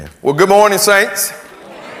Well, good morning, saints.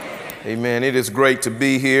 Amen. It is great to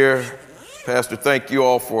be here. Pastor, thank you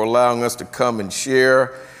all for allowing us to come and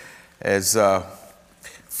share as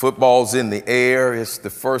football's in the air. It's the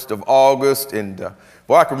 1st of August. And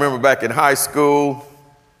boy, I can remember back in high school,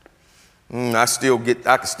 I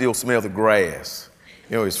can still smell the grass.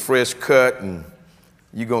 You know, it's fresh cut and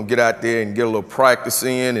you're going to get out there and get a little practice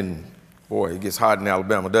in. And boy, it gets hot in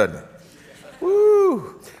Alabama, doesn't it?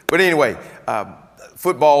 Woo! But anyway,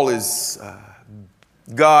 football is,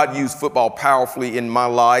 God used football powerfully in my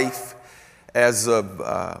life as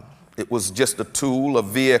it was just a tool, a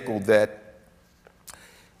vehicle that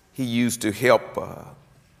he used to help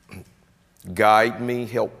guide me,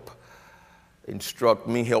 help instruct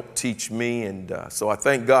me, help teach me. And so I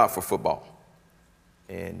thank God for football.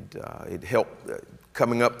 And it helped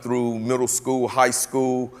coming up through middle school, high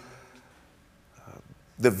school,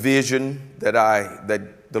 the vision that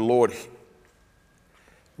the Lord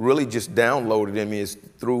really just downloaded in me is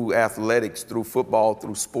through athletics, through football,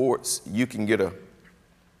 through sports. You can get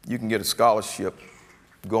a scholarship,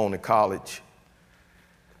 go on to college,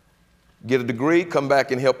 get a degree, come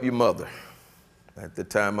back and help your mother. At the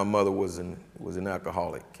time, my mother was an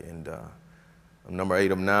alcoholic, and I'm number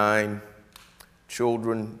 8 of 9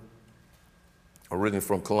 children, originally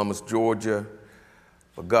from Columbus, Georgia.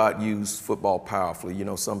 But God used football powerfully. You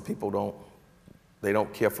know, some people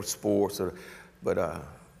don't care for sports, but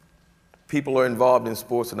people are involved in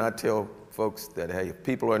sports, and I tell folks that, hey, if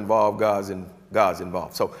people are involved, God's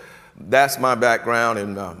involved. So that's my background,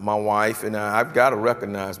 and my wife, and I've got to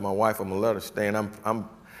recognize my wife. I'm going to let her stand.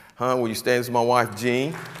 Will you stand? This is my wife,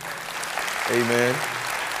 Jean. Amen.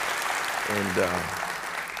 And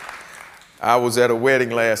I was at a wedding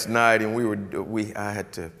last night, and I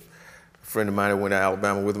had a friend of mine that went to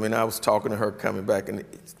Alabama with me, and I was talking to her coming back, and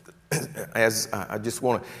as I just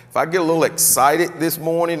want to, if I get a little excited this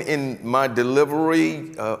morning in my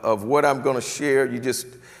delivery of what I'm going to share,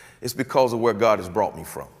 it's because of where God has brought me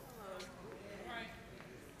from.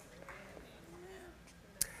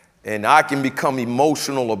 And I can become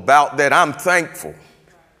emotional about that. I'm thankful.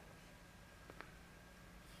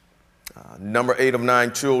 Number 8 of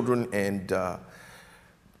 9 children, and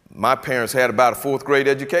my parents had about a 4th grade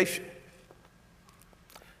education.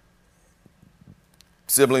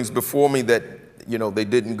 Siblings before me that, you know, they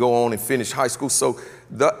didn't go on and finish high school. So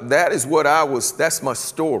that's my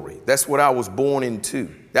story. That's what I was born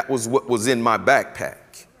into. That was what was in my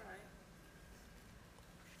backpack.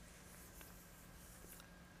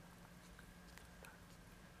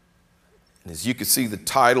 And as you can see, the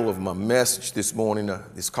title of my message this morning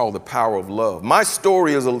is called The Power of Love. My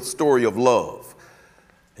story is a story of love.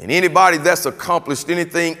 And anybody that's accomplished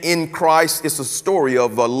anything in Christ, it's a story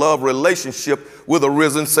of a love relationship with a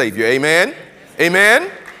risen Savior. Amen? Amen?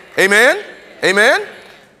 Amen? Amen?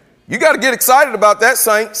 You got to get excited about that,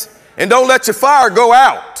 saints. And don't let your fire go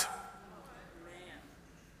out.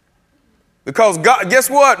 Because God, guess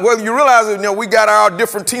what? Whether you realize it, you know, we got our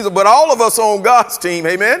different teams, but all of us are on God's team.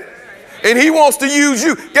 Amen? And he wants to use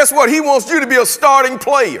you. Guess what? He wants you to be a starting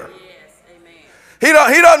player. He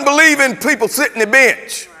doesn't believe in people sitting the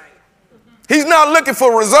bench. He's not looking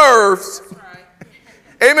for reserves.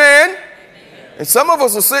 Amen. And some of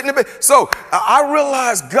us are sitting in the bench. So I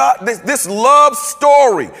realize God, this love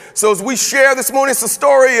story. So as we share this morning, it's a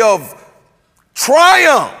story of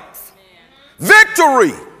triumph,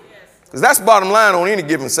 victory. Because that's bottom line on any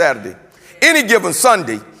given Saturday, any given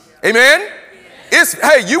Sunday. Amen.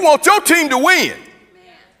 Hey, you want your team to win.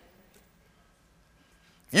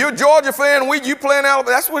 You're a Georgia fan, you playing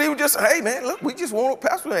Alabama. That's what he was just saying. Hey, man, look, we just want to,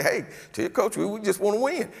 Pastor, hey, tell your coach, we just want to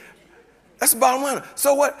win. That's the bottom line.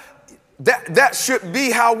 So what? That should be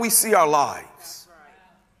how we see our lives.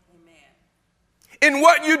 Amen. In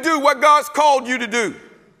what you do, what God's called you to do,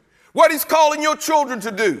 what he's calling your children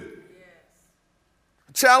to do.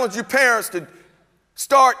 Yes. Challenge your parents to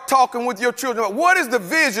start talking with your children about what is the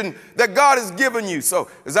vision that God has given you. So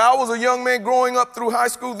as I was a young man growing up through high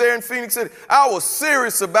school there in Phoenix City, I was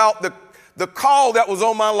serious about the call that was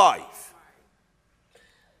on my life.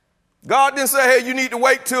 God didn't say, hey, you need to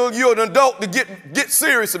wait till you're an adult to get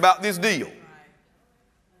serious about this deal.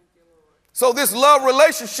 So this love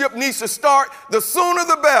relationship needs to start, the sooner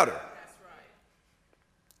the better.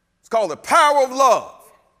 It's called the power of love.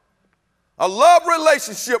 A love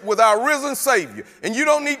relationship with our risen Savior. And you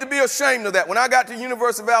don't need to be ashamed of that. When I got to the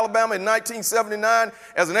University of Alabama in 1979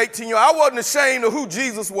 as an 18-year-old, I wasn't ashamed of who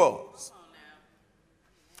Jesus was.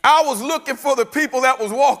 I was looking for the people that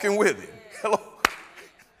was walking with him. Hello.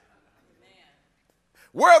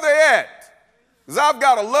 Where are they at? Because I've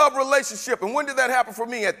got a love relationship. And when did that happen for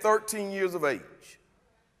me? At 13 years of age.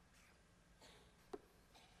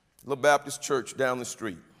 Little Baptist church down the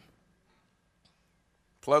street.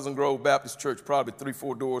 Pleasant Grove Baptist Church, probably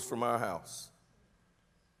 3-4 doors from our house.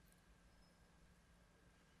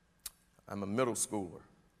 I'm a middle schooler.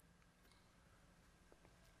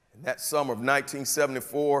 And that summer of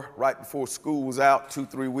 1974, right before school was out,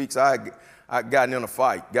 2-3 weeks, I got in a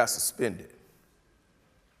fight, got suspended.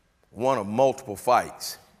 One of multiple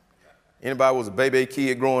fights. Anybody was a baby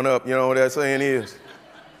kid growing up, you know what that saying is?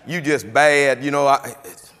 You just bad, you know.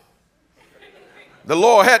 The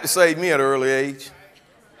Lord had to save me at an early age.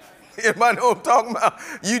 Anybody know what I'm talking about?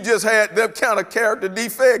 You just had them kind of character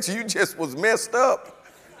defects. You just was messed up.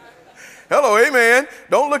 Hello, amen.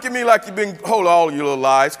 Don't look at me like you've been holding all your little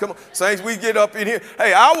lives. Come on, saints, we get up in here.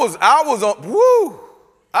 Hey, I was on, woo,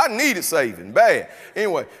 I needed saving, bad.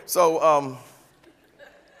 Anyway, so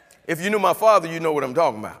if you knew my father, you know what I'm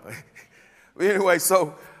talking about. Anyway,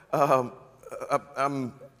 so I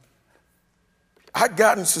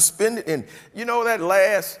gotten suspended, and you know that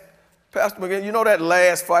last, Pastor McGinn, you know that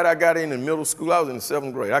last fight I got in middle school? I was in the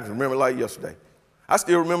 7th grade. I can remember it like yesterday. I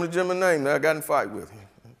still remember the gentleman's name that I got in a fight with.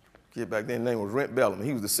 Kid back then, his name was Rent Bellamy.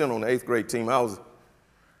 He was the center on the 8th grade team. I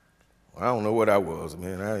don't know what I was,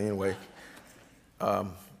 man. Anyway.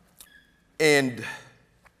 And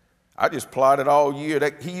I just plotted all year.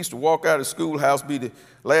 He used to walk out of the schoolhouse, be the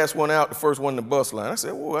last one out, the first one in the bus line. I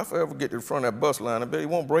said, well, if I ever get to the front of that bus line, I bet he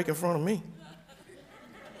won't break in front of me.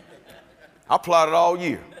 I plotted all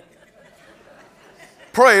year.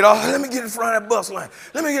 Prayed, oh, let me get in front of that bus line.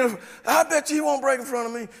 I bet you he won't break in front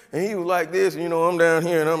of me. And he was like this, and you know, I'm down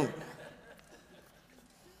here, and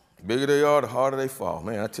the bigger they are, the harder they fall.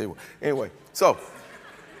 Man, I tell you what. Anyway, so,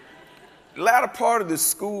 latter part of the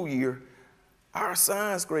school year, our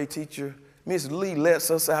science grade teacher, Miss Lee,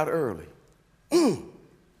 lets us out early.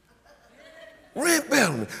 Rent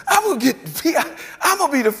Bellamy, I'm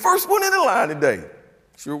gonna be the first one in the line today.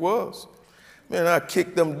 Sure was. Man, I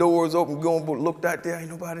kicked them doors open, looked out there, ain't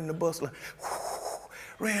nobody in the bus line.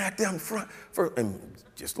 Ran out there in front. And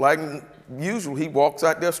just like usual, he walks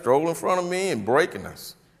out there, strolling in front of me and breaking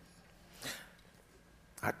us.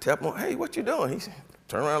 I tap him, hey, what you doing? He said,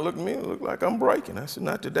 turn around and look at me, look like I'm breaking. I said,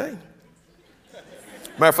 not today.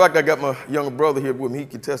 Matter of fact, I got my younger brother here with me. He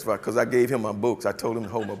can testify because I gave him my books. I told him to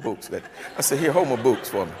hold my books. I said, here, hold my books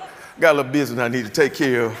for me. Got a little business I need to take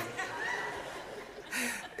care of.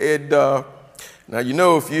 And now, you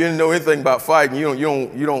know, if you didn't know anything about fighting, you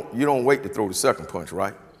don't wait to throw the second punch,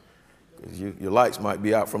 right? Because your lights might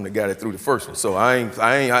be out from the guy that threw the first one. So I'm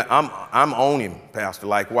on him, Pastor,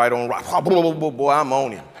 like white on rock. Boy, I'm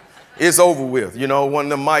on him. It's over with. You know, one of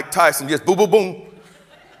them Mike Tyson just boom, boom, boom.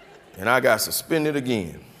 And I got suspended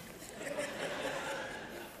again.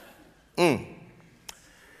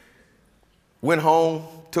 Went home,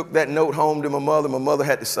 took that note home to my mother. My mother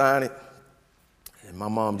had to sign it. And my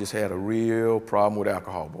mom just had a real problem with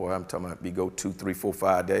alcohol. Boy, I'm talking about go 2, 3, 4,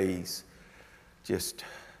 5 days. Just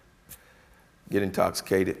get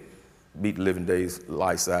intoxicated, beat the living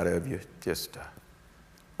life out of you. Just,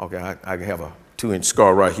 okay, I have a 2-inch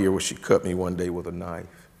scar right here where she cut me one day with a knife.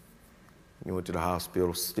 We went to the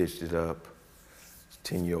hospital, stitched it up. It's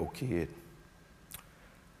a 10-year-old kid.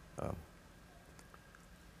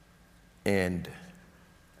 And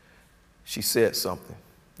she said something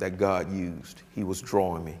that God used. He was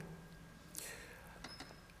drawing me.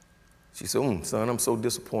 She said, son, I'm so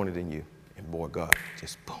disappointed in you. And boy, God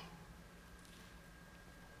just boom.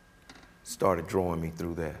 Started drawing me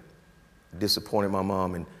through that. Disappointed my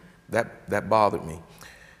mom, and that bothered me.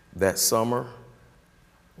 That summer,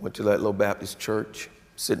 went to that little Baptist church,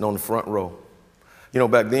 sitting on the front row. You know,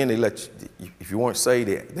 back then they let you, if you weren't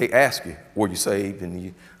saved, they asked you, were you saved?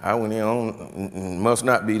 And I went in, must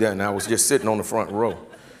not be that, and I was just sitting on the front row.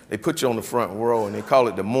 They put you on the front row, and they call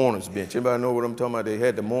it the mourner's bench. Anybody know what I'm talking about? They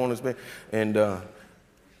had the mourner's bench, and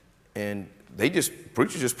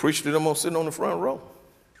preachers just preached to them sitting on the front row.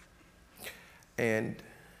 And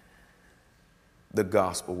the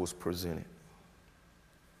gospel was presented.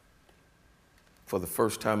 For the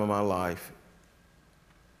first time in my life,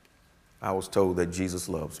 I was told that Jesus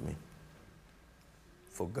loves me.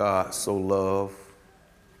 For God so loved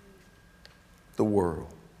the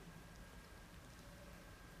world.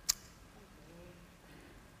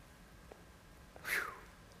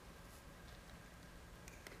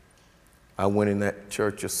 I went in that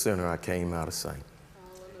church a sinner, I came out a saint.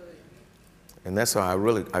 And that's how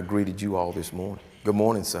I greeted you all this morning. Good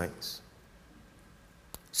morning, saints.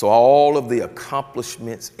 So all of the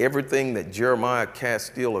accomplishments, everything that Jeremiah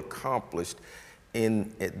Castile accomplished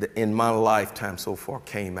in my lifetime so far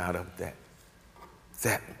came out of that.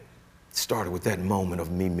 That started with that moment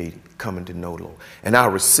of me coming to know the Lord. And I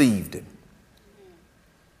received him.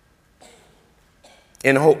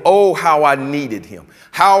 And oh, how I needed him.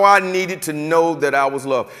 How I needed to know that I was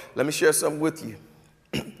loved. Let me share something with you.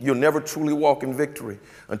 You'll never truly walk in victory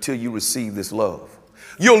until you receive this love.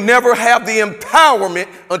 You'll never have the empowerment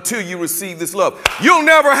until you receive this love. You'll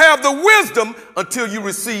never have the wisdom until you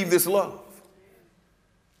receive this love.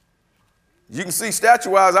 You can see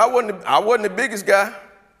stature-wise, I wasn't the biggest guy,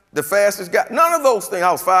 the fastest guy. None of those things.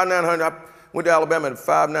 I was 5'9", I went to Alabama at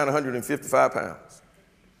 5'9", 155 pounds.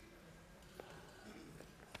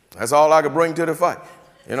 That's all I could bring to the fight.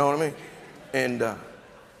 You know what I mean? And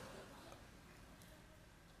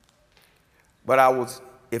but I was,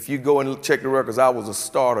 if you go and check the records, I was a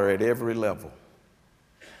starter at every level.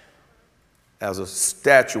 As a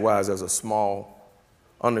stature-wise, as a small,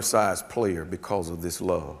 undersized player because of this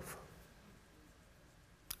love.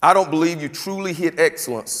 I don't believe you truly hit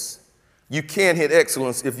excellence. You can't hit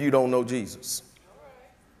excellence if you don't know Jesus.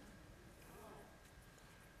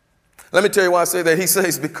 Let me tell you why I say that. He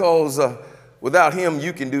says because without him,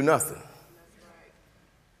 you can do nothing.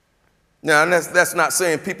 Now, and that's not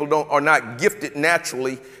saying people are not gifted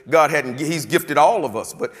naturally. He's gifted all of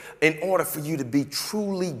us. But in order for you to be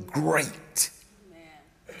truly great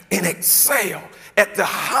and excel at the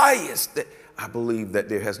highest, I believe that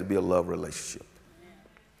there has to be a love relationship.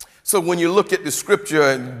 So when you look at the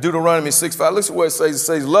scripture in Deuteronomy 6:5, listen to what it says. It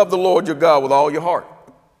says, love the Lord your God with all your heart,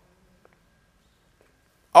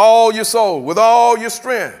 all your soul, with all your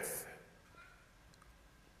strength.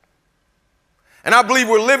 And I believe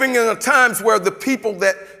we're living in times where the people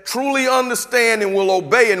that truly understand and will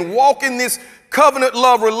obey and walk in this covenant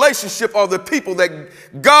love relationship are the people that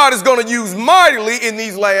God is going to use mightily in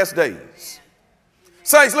these last days.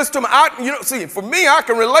 Saints, listen to me. For me, I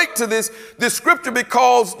can relate to this scripture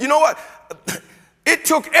because, you know what? It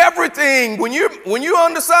took everything. When you're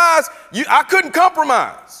undersized, I couldn't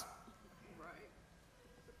compromise.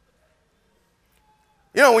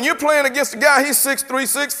 You know, when you're playing against a guy, he's 6'3",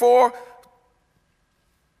 6'4",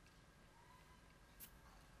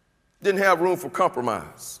 didn't have room for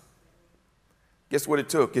compromise. Guess what it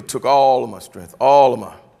took? It took all of my strength,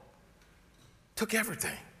 took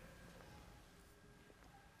everything.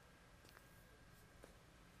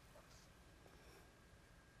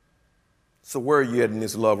 So where are you at in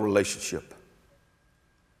this love relationship?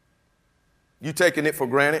 You taking it for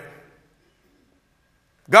granted?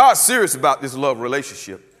 God's serious about this love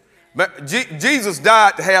relationship. Jesus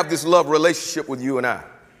died to have this love relationship with you and I.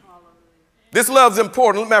 This love's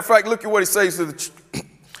important. Matter of fact, look at what he says to the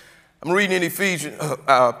I'm reading in Ephesians,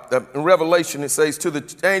 in Revelation, it says, to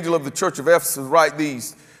the angel of the church of Ephesus, write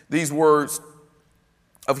these words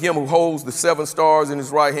of him who holds the 7 stars in his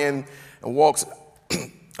right hand and walks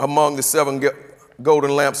among the 7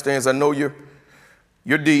 golden lampstands. I know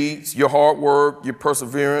your deeds, your hard work, your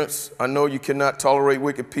perseverance. I know you cannot tolerate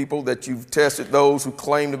wicked people, that you've tested those who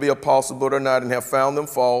claim to be apostles but are not and have found them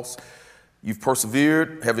false. You've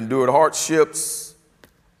persevered, have endured hardships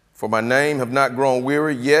for my name, have not grown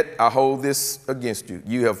weary, yet I hold this against you.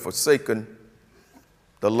 You have forsaken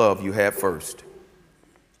the love you had first.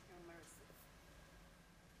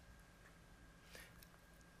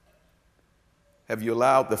 Have you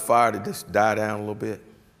allowed the fire to just die down a little bit?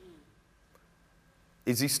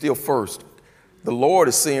 Is he still first? The Lord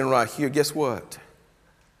is saying right here, guess what?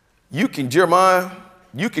 Jeremiah,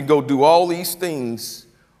 you can go do all these things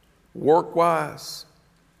work-wise,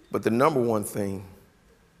 but the number one thing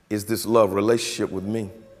is this love relationship with me.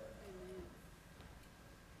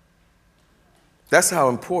 That's how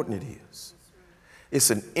important it is. It's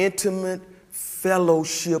an intimate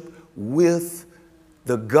fellowship with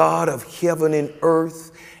the God of heaven and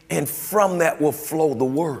earth, and from that will flow the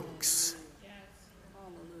works.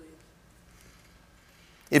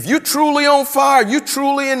 If you're truly on fire, you're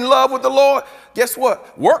truly in love with the Lord, guess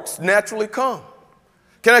what? Works naturally come.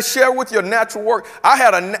 Can I share with you a natural work?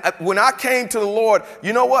 When I came to the Lord,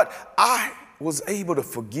 you know what? I was able to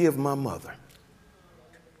forgive my mother.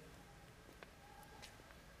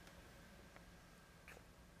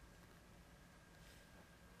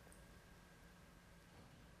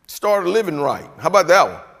 Started living right. How about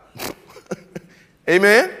that one?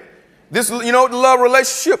 Amen. This, the love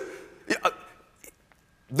relationship.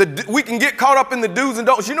 We can get caught up in the do's and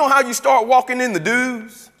don'ts. You know how you start walking in the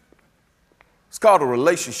do's? It's called a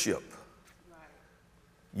relationship.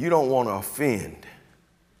 You don't want to offend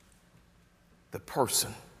the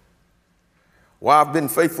person. Why I've been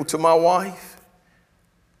faithful to my wife?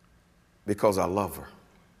 Because I love her.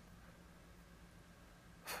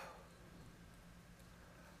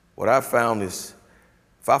 What I found is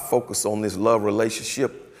if I focus on this love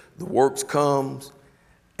relationship, the works comes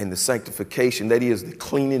and the sanctification, that is the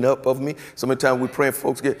cleaning up of me. So many times we praying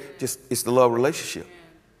folks it's the love relationship.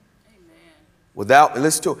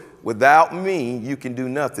 Listen to it, without me, you can do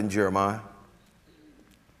nothing, Jeremiah.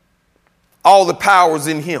 All the power's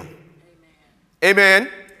in him. Amen.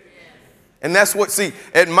 Yes. And that's what, see,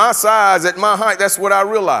 at my size, at my height, that's what I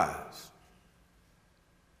realize.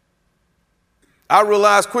 I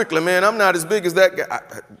realized quickly, man, I'm not as big as that guy.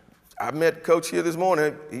 I met Coach here this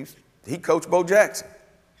morning. He coached Bo Jackson.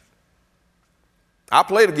 I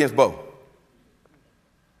played against Bo.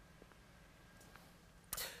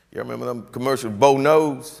 You remember them commercials, Bo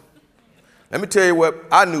Knows? Let me tell you what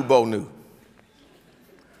I knew Bo knew.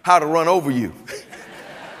 How to run over you.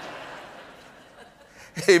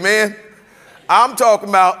 Amen. I'm talking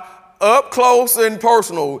about up close and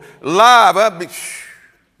personal, live.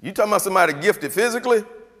 You talking about somebody gifted physically?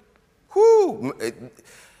 Whoo.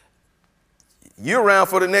 You're around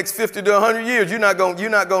for the next 50 to 100 years. You're not going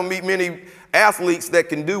to meet many athletes that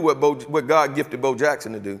can do what God gifted Bo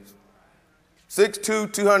Jackson to do.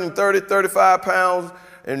 6'2", 230, 35 pounds,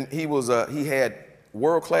 and he had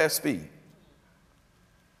world-class speed.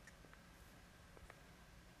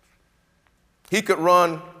 He could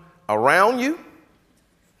run around you,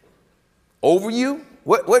 over you,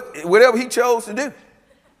 whatever he chose to do.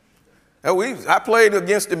 I played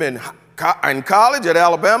against him in college at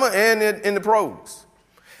Alabama and in the pros.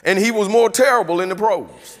 And he was more terrible in the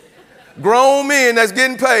pros. Grown men that's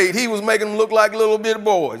getting paid, he was making them look like little bitty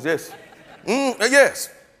boys. Yes. Yes.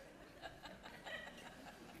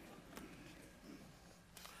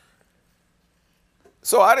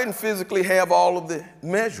 So I didn't physically have all of the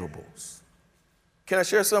measurables. Can I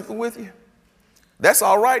share something with you? That's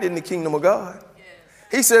all right in the kingdom of God. Yes.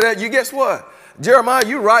 He said that, you guess what? Jeremiah,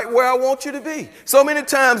 you're right where I want you to be. So many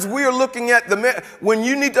times we're looking at when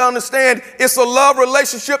you need to understand it's a love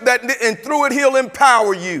relationship and through it he'll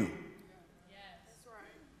empower you. Yes. That's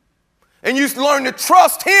right. And you learn to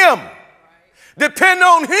trust him. Right. Depend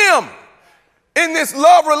on him in this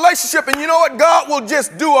love relationship. And you know what? God will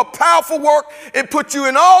just do a powerful work and put you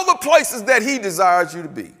in all the places that he desires you to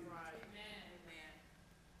be.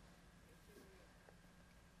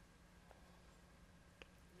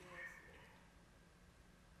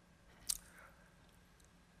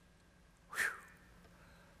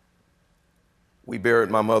 We buried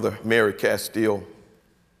my mother, Mary Castile.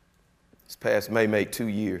 This past May made 2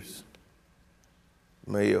 years.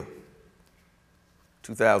 May of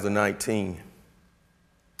 2019.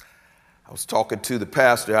 I was talking to the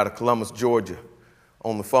pastor out of Columbus, Georgia,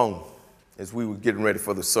 on the phone as we were getting ready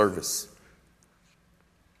for the service.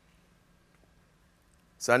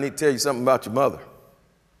 So I need to tell you something about your mother.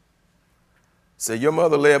 Say, your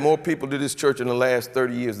mother led more people to this church in the last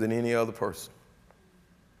 30 years than any other person.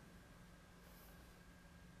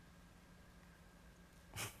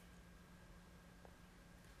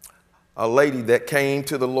 A lady that came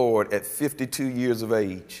to the Lord at 52 years of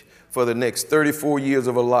age. For the next 34 years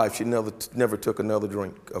of her life, she never took another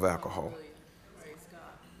drink of alcohol.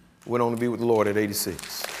 Went on to be with the Lord at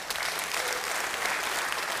 86.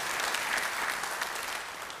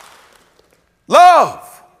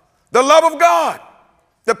 Love, the love of God,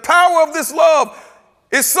 the power of this love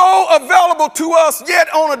is so available to us,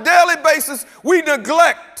 yet on a daily basis, we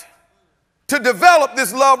neglect to develop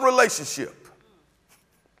this love relationship.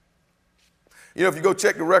 You know, if you go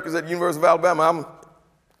check the records at the University of Alabama,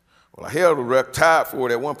 I held a record, tied for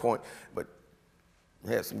it at one point, but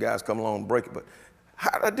I had some guys come along and break it. But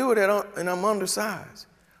how did I do it and I'm undersized?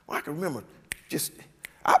 Well, I can remember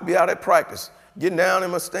I'd be out at practice, getting down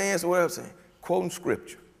in my stance or whatever, saying, quoting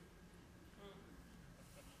scripture.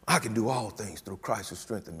 I can do all things through Christ who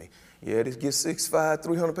strengthens me. Yeah, this gets 6'5",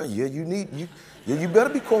 300 pounds. Yeah, you better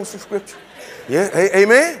be quoting some scripture. Yeah,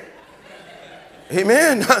 amen.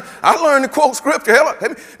 Amen. I learned to quote scripture.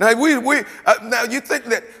 Now now you think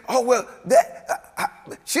that, oh well,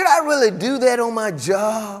 should I really do that on my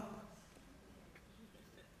job?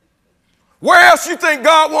 Where else you think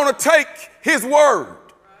God want to take his word?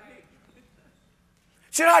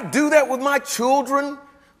 Should I do that with my children?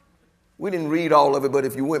 We didn't read all of it, but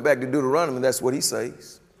if you went back to Deuteronomy, that's what he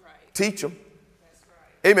says. Right. Teach them. That's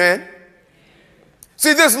right. Amen.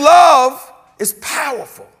 See, this love is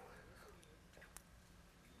powerful.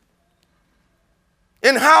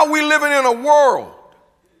 In how we living in a world.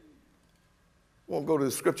 I won't go to the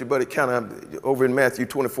scripture, but it kind of, over in Matthew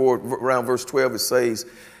 24, around verse 12, it says,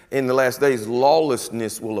 in the last days,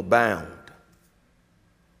 lawlessness will abound,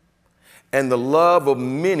 and the love of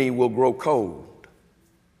many will grow cold.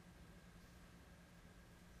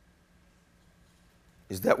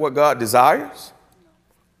 Is that what God desires?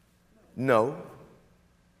 No.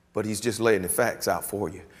 But he's just laying the facts out for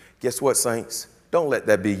you. Guess what, saints? Don't let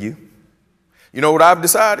that be you. You know what I've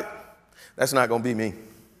decided? That's not going to be me.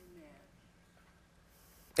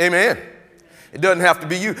 Amen. It doesn't have to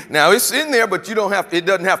be you. Now, it's in there, but it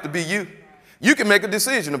doesn't have to be you. You can make a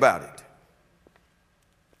decision about it.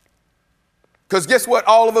 Because guess what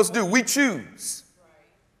all of us do? We choose.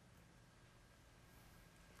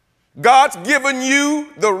 God's given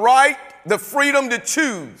you the right, the freedom to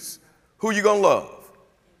choose who you're going to love.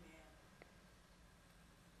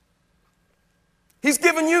 He's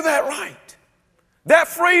given you that right, that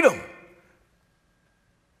freedom.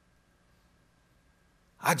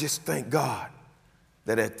 I just thank God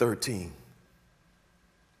that at 13,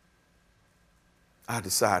 I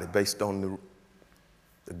decided, based on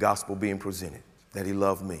the gospel being presented, that he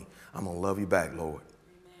loved me. I'm going to love you back, Lord.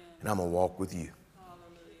 Amen. And I'm going to walk with you.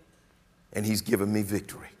 Hallelujah. And he's given me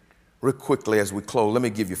victory. Real quickly as we close, let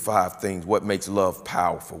me give you 5 things. What makes love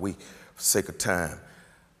powerful? For sake of time.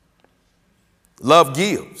 Love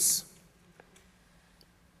gives.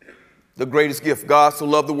 The greatest gift. God so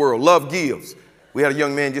loved the world. Love gives. We had a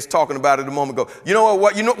young man just talking about it a moment ago. You know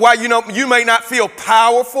what? You know why you may not feel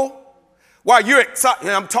powerful? Why you're excited?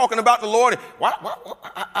 I'm talking about the Lord.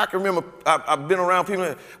 I can remember I've been around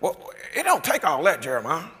people. Well, it don't take all that,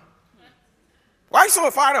 Jeremiah. Why are you so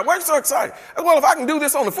fired up? Why are you so excited? Well, if I can do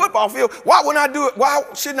this on the football field, why wouldn't I do it? Why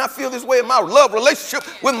shouldn't I feel this way in my love relationship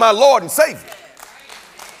with my Lord and Savior?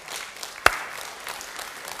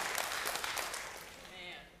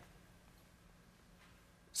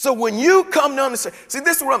 So when you come to understand, see,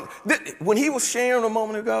 this is what when he was sharing a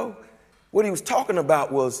moment ago, what he was talking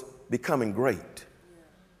about was becoming great.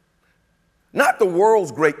 Not the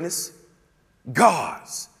world's greatness,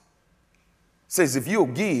 God's. Says if you'll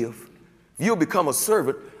give, if you'll become a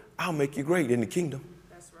servant, I'll make you great in the kingdom.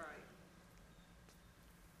 That's right.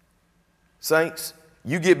 Saints,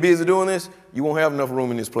 you get busy doing this, you won't have enough room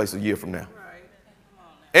in this place a year from now.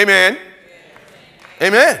 Right. Amen. Yeah.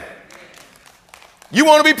 Amen. You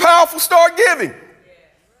want to be powerful, start giving.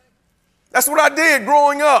 That's what I did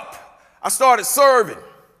growing up. I started serving,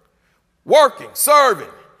 working, serving,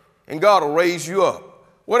 and God will raise you up.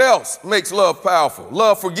 What else makes love powerful?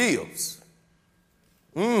 Love forgives.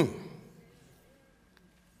 Have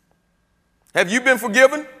you been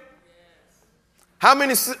forgiven? How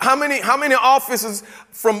many offenses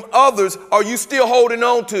from others are you still holding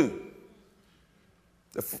on to?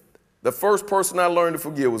 The first person I learned to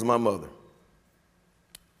forgive was my mother,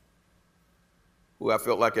 who I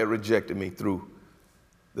felt like had rejected me through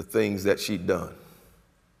the things that she'd done.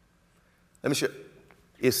 Let me show you.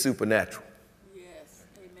 It's supernatural. Yes,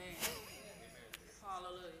 amen.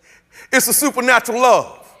 Hallelujah. It's a supernatural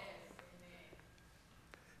love.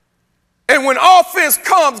 And when offense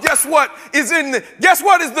comes, guess what is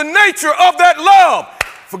the nature of that love?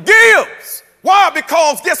 Forgives. Why?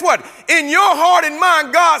 Because guess what? In your heart and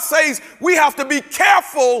mind, God says we have to be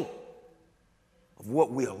careful of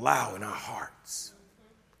what we allow in our hearts.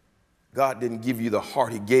 God didn't give you the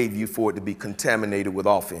heart he gave you for it to be contaminated with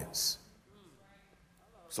offense.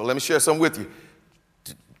 So let me share something with you.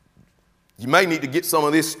 You may need to get some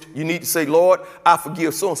of this. You need to say, Lord, I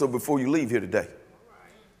forgive so-and-so before you leave here today.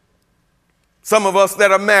 Some of us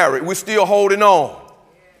that are married, we're still holding on.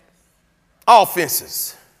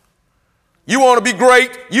 Offenses. You want to be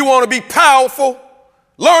great. You want to be powerful.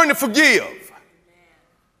 Learn to forgive.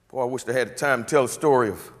 Boy, I wish I had the time to tell a story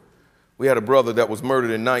of, we had a brother that was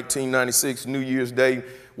murdered in 1996, New Year's Day,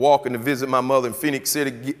 walking to visit my mother in Phoenix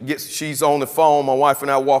City. She's on the phone. My wife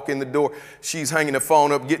and I walk in the door. She's hanging the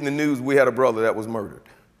phone up, getting the news. We had a brother that was murdered.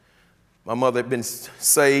 My mother had been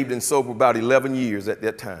saved and sober about 11 years at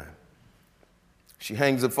that time. She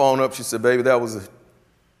hangs the phone up. She said, baby, that was a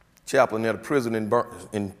chaplain at a prison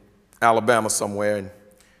in Alabama somewhere, and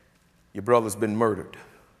your brother's been murdered.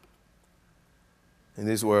 And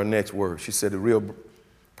these were her next words. She said, the real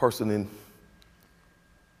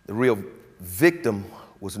victim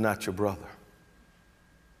was not your brother.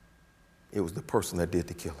 It was the person that did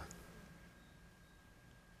the killing.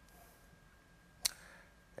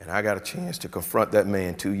 And I got a chance to confront that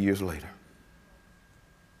man 2 years later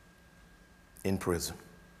in prison.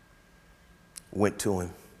 Went to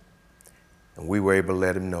him, and we were able to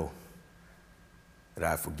let him know that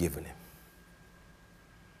I've forgiven him.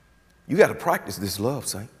 You got to practice this love,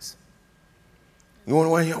 saints. You want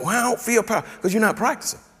to why I don't feel power? Because you're not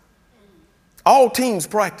practicing. All teams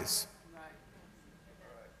practice.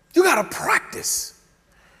 You got to practice.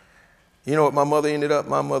 You know what my mother ended up?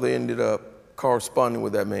 My mother ended up corresponding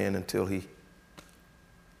with that man until he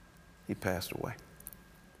passed away.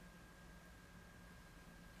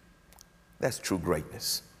 That's true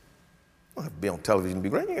greatness. You don't have to be on television to be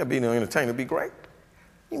great. You got to be an entertainer to be great.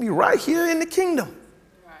 You can be right here in the kingdom,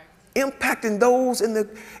 impacting those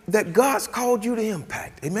that God's called you to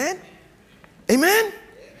impact. Amen? Amen?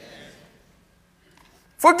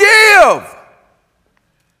 Forgive.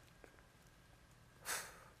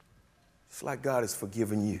 It's like God has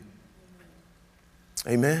forgiven you.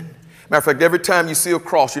 Amen? Matter of fact, every time you see a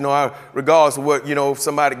cross, regardless of what, if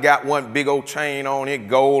somebody got one big old chain on it,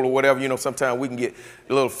 gold or whatever, sometimes we can get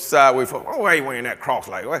a little sideways from, I ain't wearing that cross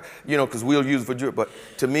like, because we'll use it for jewelry. But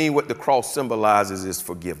to me, what the cross symbolizes is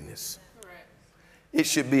forgiveness. Correct. It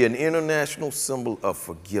should be an international symbol of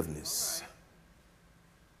forgiveness.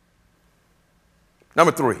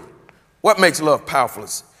 Number 3, what makes love powerful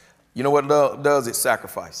is, you know what love does? It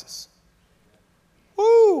sacrifices.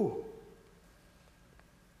 Woo!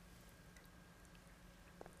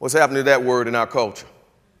 What's happening to that word in our culture?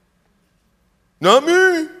 Not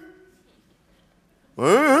me.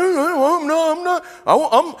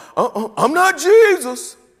 I'm not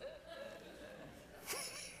Jesus.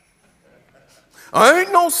 I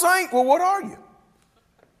ain't no saint. Well, what are you?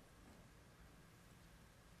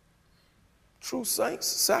 True saints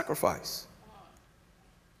sacrifice.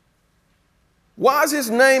 Why is his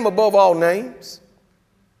name above all names?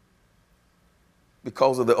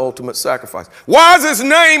 Because of the ultimate sacrifice. Why is his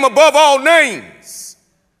name above all names?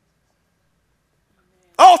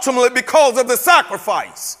 Ultimately, because of the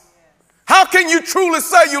sacrifice. How can you truly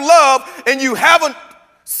say you love and you haven't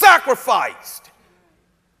sacrificed?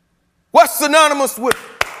 What's synonymous with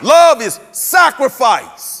love is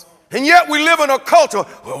sacrifice. And yet we live in a culture,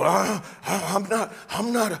 I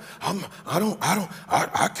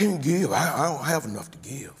can't give. I don't have enough to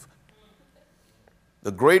give.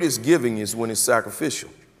 The greatest giving is when it's sacrificial.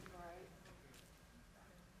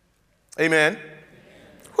 Amen.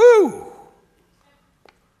 Woo.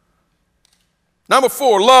 Number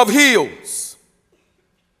 4, love heals.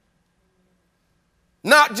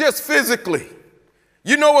 Not just physically.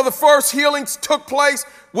 You know where the first healings took place?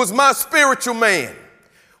 Was my spiritual man.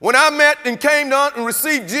 When I met and came to and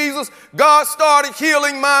received Jesus, God started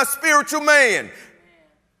healing my spiritual man.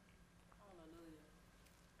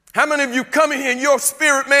 How many of you come in here and your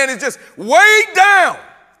spirit man is just weighed down?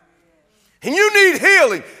 And you need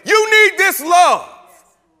healing. You need this love.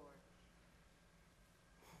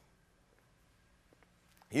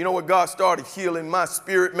 You know what God started healing my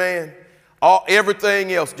spirit man?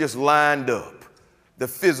 Everything else just lined up. The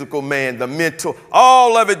physical man, the mental,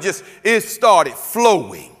 all of it started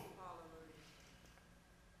flowing.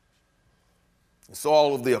 And so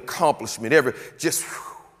all of the accomplishment,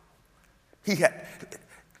 he had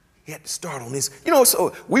to start on this.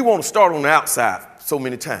 So we want to start on the outside so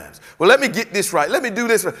many times. Well, let me get this right. Let me do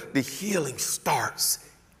this right. The healing starts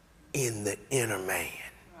in the inner man.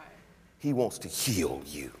 He wants to heal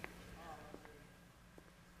you.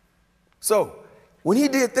 So when he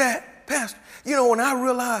did that, Pastor, when I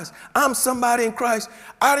realized I'm somebody in Christ,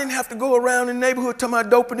 I didn't have to go around in the neighborhood talking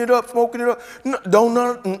about doping it up, smoking it up. No,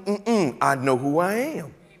 I know who I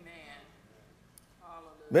am.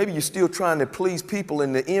 Maybe you're still trying to please people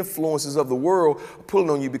and the influences of the world are pulling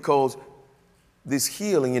on you because this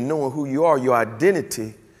healing and knowing who you are, your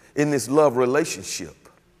identity in this love relationship.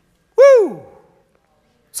 Woo!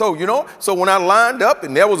 So, so when I lined up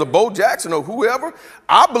and there was a Bo Jackson or whoever,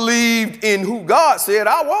 I believed in who God said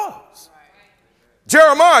I was.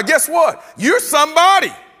 Jeremiah, guess what? You're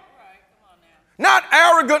somebody. Not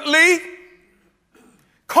arrogantly,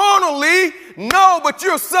 carnally, no, but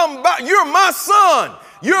you're somebody. You're my son.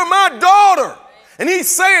 You're my daughter. And he's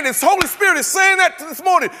saying, his Holy Spirit is saying that this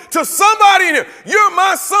morning to somebody in here. You're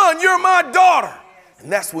my son. You're my daughter. And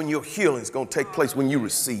that's when your healing is going to take place, when you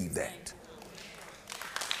receive that.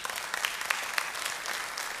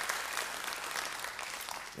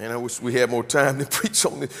 And I wish we had more time to preach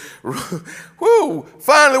on this. Woo!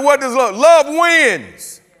 Finally, what does love? Love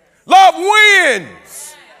wins. Love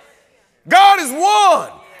wins. God is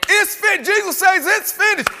won. It's finished. Jesus says it's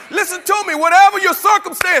finished. Listen to me. Whatever your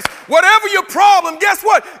circumstance, whatever your problem, guess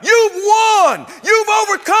what? You've won. You've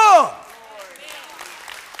overcome.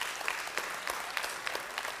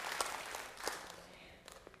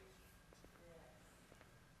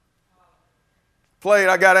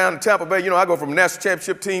 I got down to Tampa Bay. I go from a national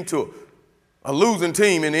championship team to a losing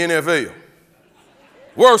team in the NFL.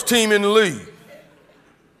 Worst team in the league.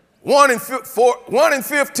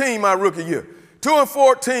 1-15 my rookie year.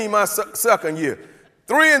 2-14 my second year.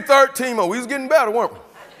 3-13 we was getting better, weren't we?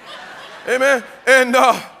 Amen. And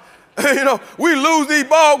we lose these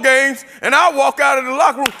ball games, and I walk out of the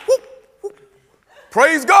locker room. Whoop, whoop.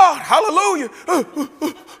 Praise God. Hallelujah.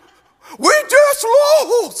 We just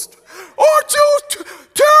lost. Aren't you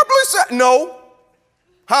terribly sad? No.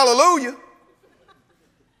 Hallelujah.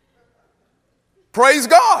 Praise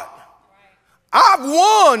God. I've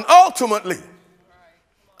won ultimately.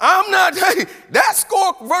 I'm not, hey, that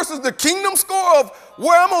score versus the kingdom score of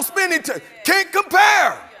where I'm going to spend it can't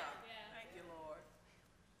compare.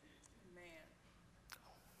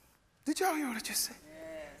 Did y'all hear what I just said?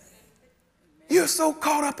 You're so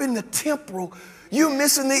caught up in the temporal, you're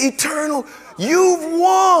missing the eternal. You've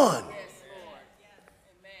won.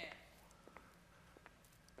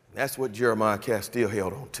 That's what Jeremiah Castile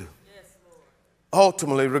held on to.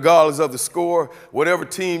 Ultimately, regardless of the score, whatever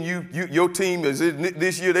team your team is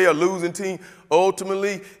this year, they are a losing team.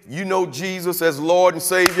 Ultimately, you know Jesus as Lord and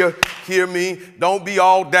Savior. Hear me. Don't be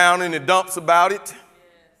all down in the dumps about it.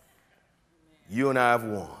 You and I have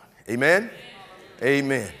won. Amen?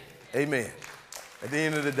 Amen. Amen. At the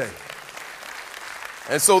end of the day.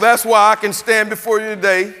 And so that's why I can stand before you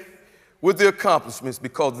today with the accomplishments,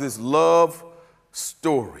 because this love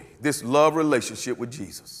story, this love relationship with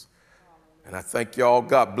Jesus. And I thank y'all.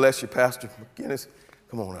 God bless you, Pastor McGinnis.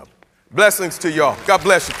 Come on up. Blessings to y'all. God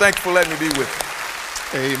bless you. Thank you for letting me be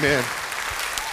with you. Amen.